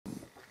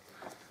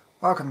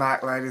Welcome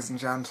back, ladies and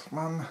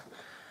gentlemen,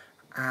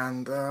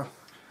 and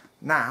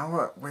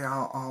now we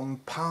are on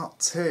part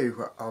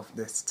 2 of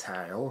this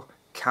tale,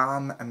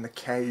 Khan and the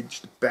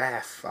Caged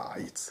Bear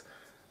Fight.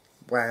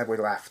 Where we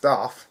left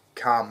off,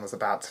 Khan was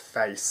about to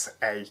face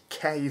a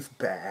cave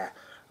bear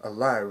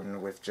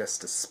alone with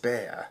just a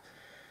spear.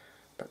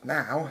 But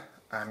now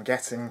I'm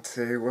getting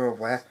to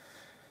where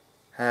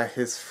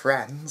his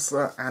friends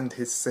and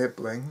his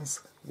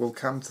siblings will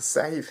come to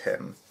save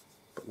him.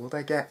 But will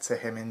they get to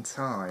him in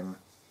time?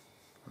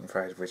 I'm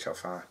afraid we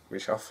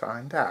shall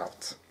find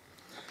out.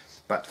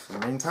 But for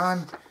the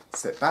meantime,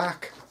 sit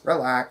back,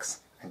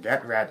 relax, and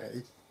get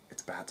ready.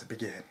 It's about to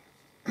begin.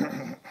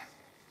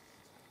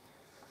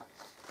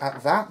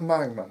 At that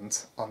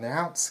moment, on the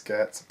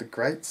outskirts of the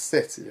great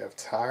city of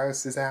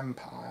Tarous'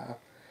 empire,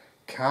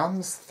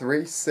 Khan's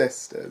 3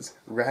 sisters,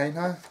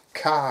 Regarnah,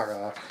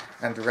 Tarous,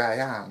 and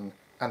Regarnah,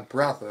 and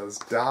brothers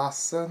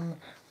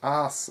Darson,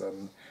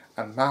 Arson,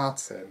 and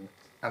Martin,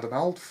 and an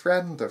old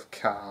friend of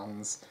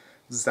Khan's,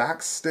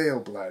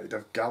 Steelblade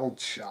of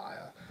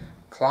Goldshire,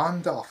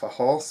 climbed off a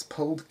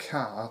horse-pulled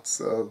cart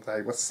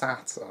they were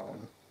sat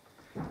on.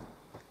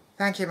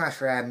 "Thank you, my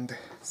friend,"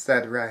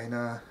 said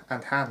Regarnah,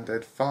 and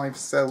handed 5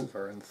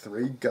 silver and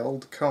 3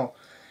 gold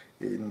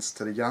coins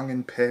to the young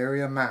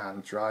imperial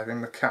man driving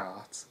the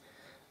cart.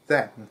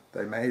 Then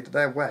they made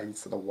their way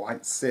to the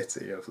white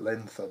city of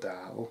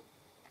Lintherdal.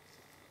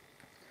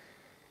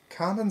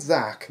 Khan and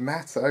Zack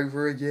met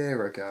over a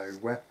year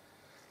ago,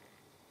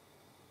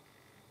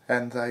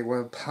 and they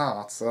were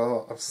part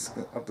of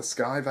the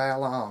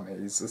Skyvale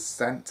armies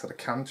sent to the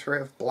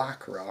country of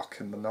Blackrock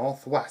in the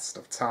northwest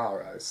of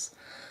Tarous,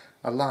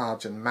 a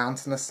large and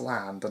mountainous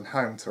land and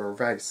home to a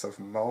race of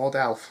moored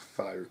elf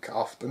folk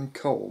often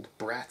called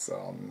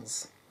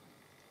Bretons.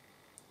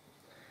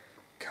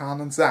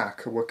 Khan and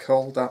Zack were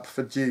called up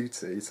for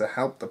duty to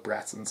help the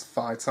Bretons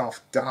fight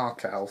off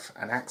Dark Elf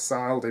and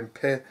exiled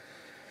Imperia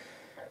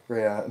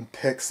and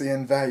Pixie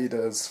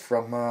invaders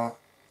from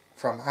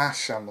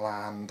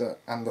Ashamland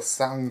and the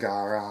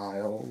Sangar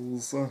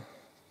Isles.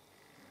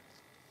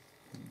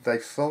 They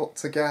fought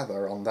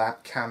together on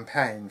that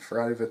campaign for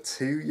over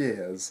 2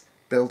 years,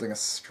 building a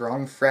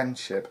strong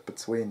friendship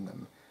between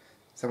them.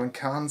 So when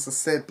Khan's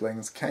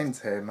siblings came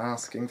to him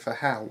asking for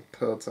help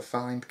to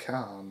find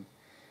Khan,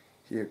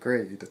 he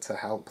agreed to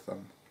help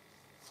them.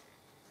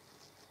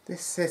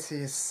 "This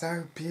city is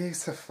so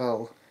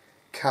beautiful,"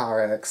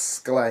 Kara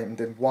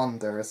exclaimed in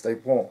wonder as they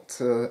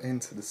walked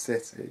into the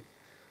city.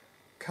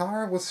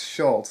 Kara was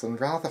short and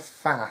rather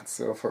fat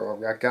for a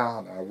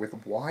Regarnah,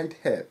 with wide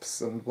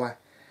hips and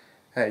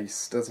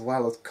waist, as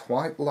well as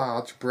quite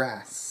large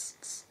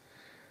breasts.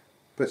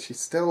 But she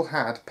still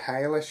had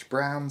palish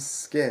brown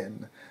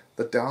skin,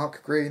 the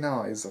dark green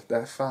eyes of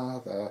their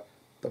father,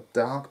 the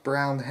dark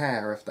brown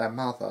hair of their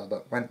mother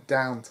that went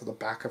down to the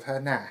back of her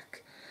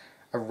neck,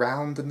 a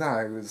round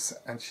nose,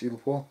 and she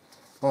wore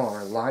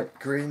a light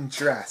green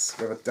dress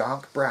with a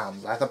dark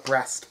brown leather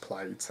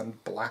breastplate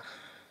and black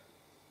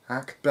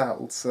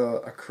belt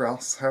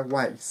across her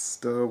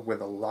waist,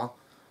 with a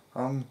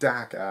long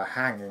dagger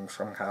hanging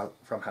from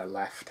her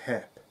left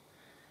hip.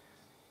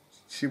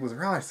 She was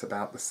right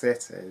about the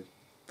city.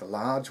 The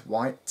large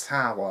white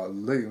tower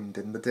loomed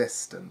in the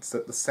distance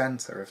at the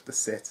centre of the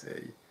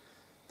city.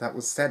 That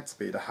was said to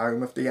be the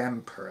home of the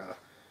Emperor,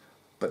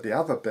 but the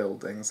other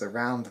buildings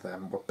around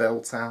them were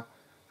built out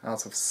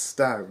of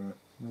stone,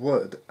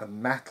 wood,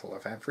 and metal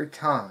of every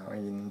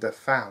kind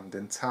found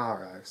in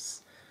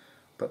Tarous.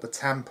 But the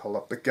Temple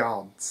of the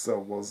Gods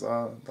was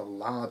the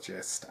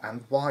largest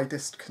and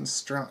widest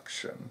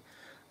construction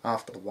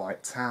after the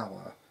White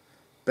Tower,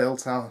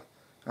 built out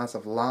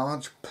of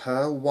large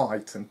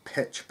pearl-white and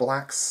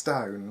pitch-black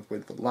stone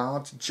with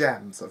large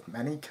gems of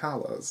many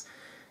colours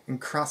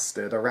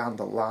encrusted around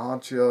a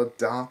large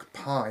dark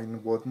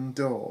pine wooden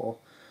door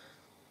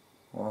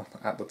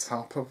at the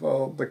top of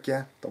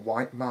the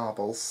white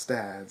marble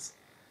stairs.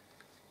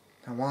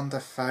 "No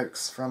wonder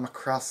folks from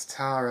across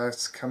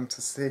Tarous come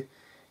to see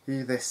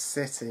this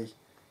city.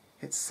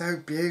 It's so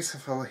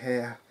beautiful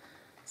here,"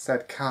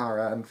 said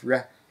Kara, and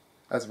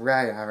as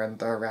Rhea and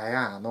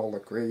Regarnah all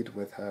agreed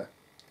with her.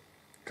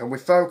 "Can we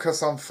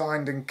focus on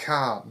finding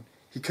Khan?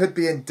 He could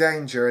be in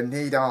danger and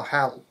need our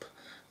help,"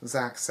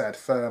 Zack said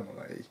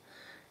firmly.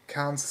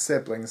 Khan's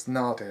siblings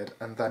nodded,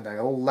 and then they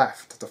all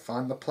left to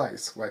find the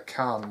place where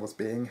Khan was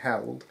being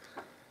held,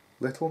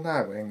 little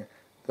knowing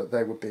that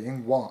they were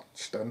being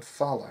watched and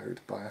followed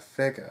by a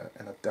figure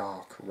in a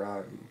dark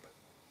robe.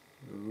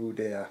 Oh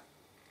dear.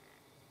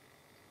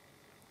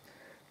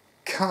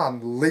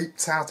 Khan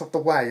leaped out of the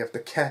way of the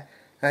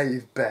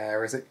cave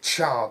bear as it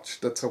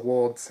charged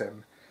towards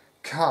him.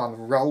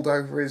 Khan rolled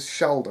over his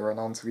shoulder and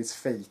onto his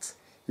feet.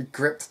 He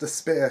gripped the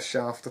spear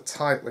shaft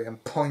tightly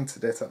and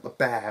pointed it at the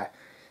bear,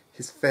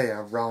 his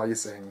fear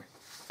rising.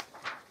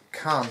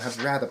 Khan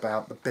had read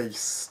about the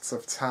beasts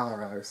of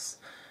Tarous,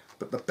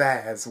 but the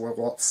bears were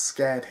what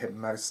scared him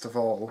most of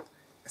all,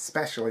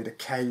 especially the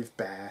cave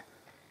bear.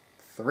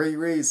 3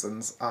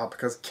 reasons are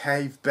because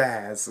cave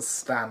bears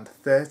stand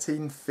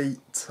 13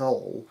 feet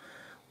tall,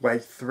 weigh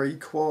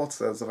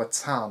 3/4 of a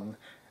ton,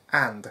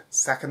 and,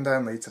 second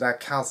only to their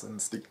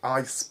cousins, the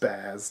ice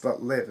bears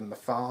that live in the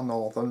far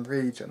northern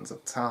regions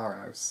of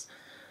Tarous,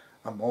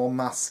 are more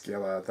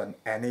muscular than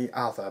any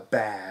other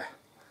bear.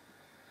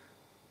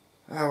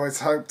 I always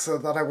hoped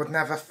that I would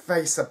never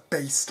face a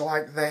beast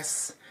like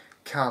this,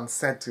 Khan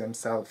said to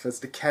himself as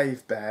the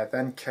cave bear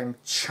then came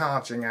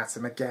charging at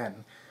him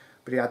again,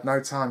 but he had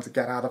no time to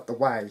get out of the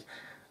way,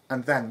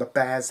 and then the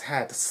bear's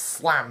head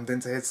slammed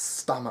into his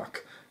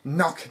stomach,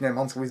 knocking him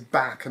onto his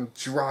back and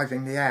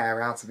driving the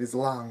air out of his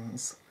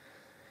lungs.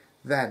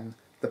 Then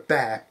the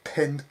bear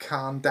pinned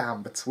Khan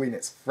down between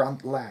its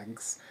front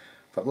legs,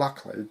 but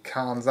luckily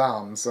Khan's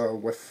arms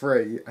were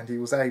free and he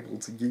was able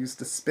to use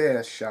the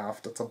spear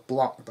shaft to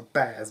block the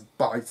bear's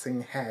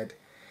biting head.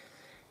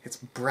 Its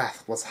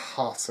breath was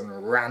hot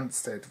and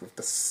rancid with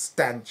the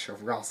stench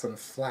of rotten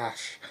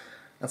flesh,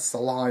 and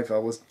saliva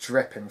was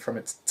dripping from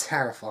its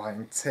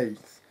terrifying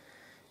teeth.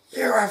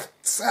 "You have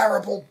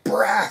terrible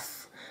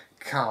breath!"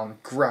 Khan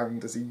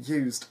groaned as he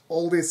used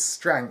all his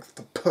strength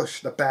to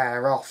push the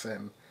bear off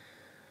him.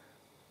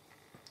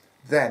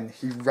 Then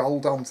he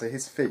rolled onto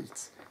his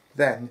feet.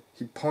 Then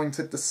he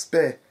pointed the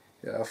spear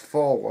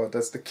forward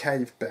as the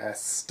cave bear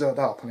stood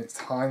up on its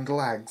hind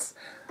legs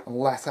and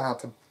let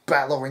out a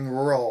bellowing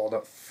roar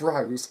that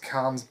froze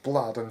Khan's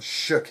blood and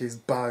shook his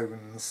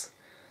bones.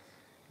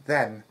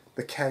 Then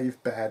the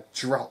cave bear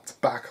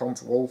dropped back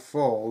onto all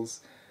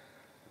fours.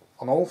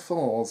 On all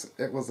fours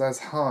it was as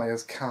high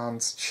as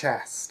Khan's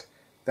chest.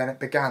 Then it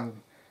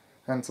began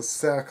to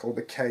circle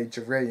the cage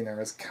arena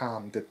as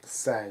Khan did the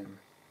same.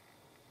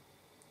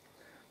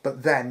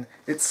 But then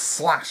it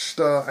slashed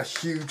a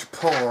huge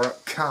paw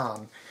at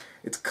Khan,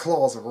 its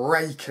claws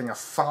raking a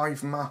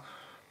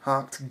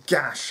 5-marked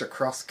gash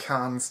across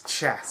Khan's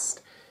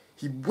chest.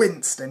 He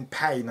winced in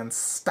pain and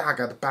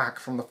staggered back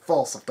from the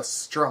force of the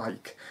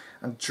strike,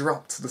 and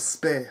dropped the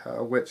spear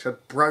which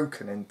had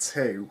broken in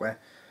two,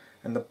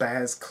 and the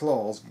bear's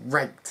claws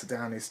raked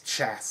down his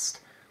chest,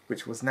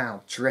 which was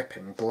now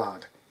dripping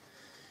blood.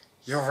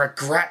 "You'll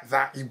regret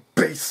that, you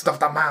beast of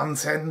the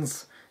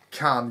mountains!"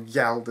 Khan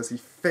yelled as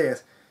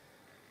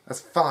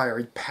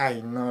fiery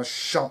pain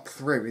shot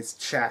through his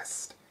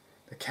chest.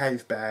 The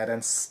cave bear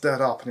then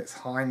stood up on its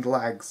hind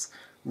legs,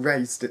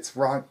 raised its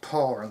right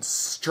paw and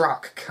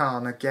struck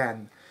Khan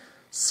again,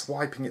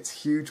 swiping its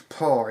huge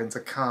paw into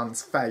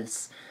Khan's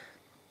face,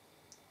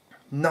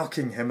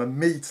 knocking him a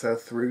metre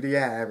through the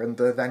air and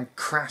then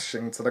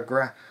crashing to the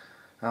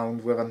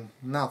ground with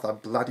another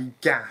bloody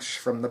gash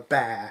from the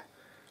bear,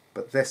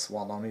 but this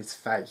one on his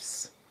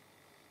face.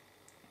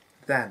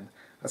 Then,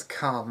 as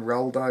Khan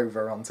rolled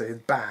over onto his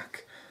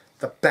back,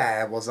 the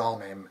bear was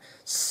on him,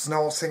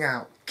 snorting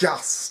out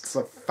gusts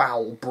of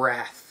foul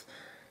breath.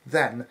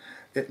 Then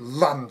it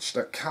lunged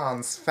at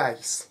Khan's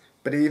face,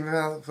 but even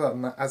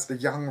as the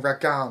young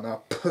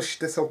Regarnah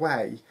pushed it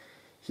away,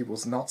 he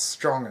was not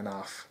strong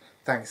enough,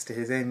 thanks to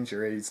his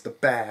injuries the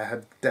bear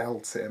had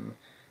dealt him,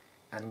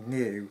 and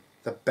knew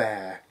the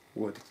bear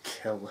would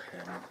kill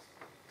him.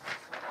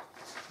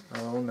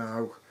 Oh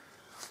no.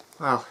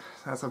 Well,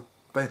 that's a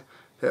bit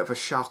of a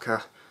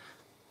shocker.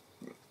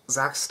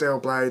 Zack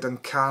Steelblade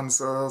and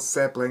Khan's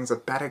siblings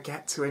had better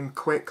get to him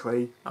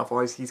quickly,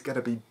 otherwise he's going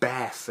to be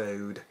bear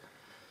food.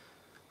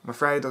 I'm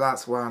afraid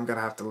that's where I'm going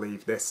to have to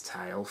leave this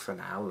tale for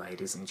now,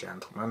 ladies and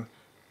gentlemen.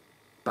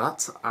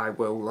 But I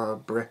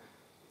will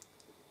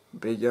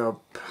be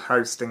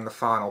posting the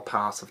final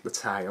part of the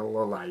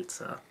tale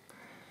later.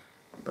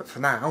 But for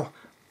now,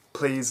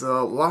 please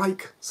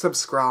like,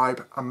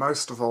 subscribe, and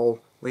most of all,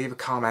 leave a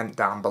comment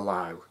down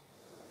below.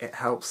 It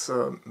helps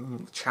the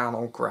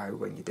channel grow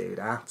when you do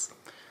that.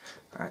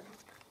 Right.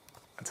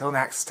 Until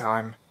next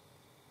time,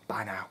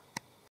 bye now.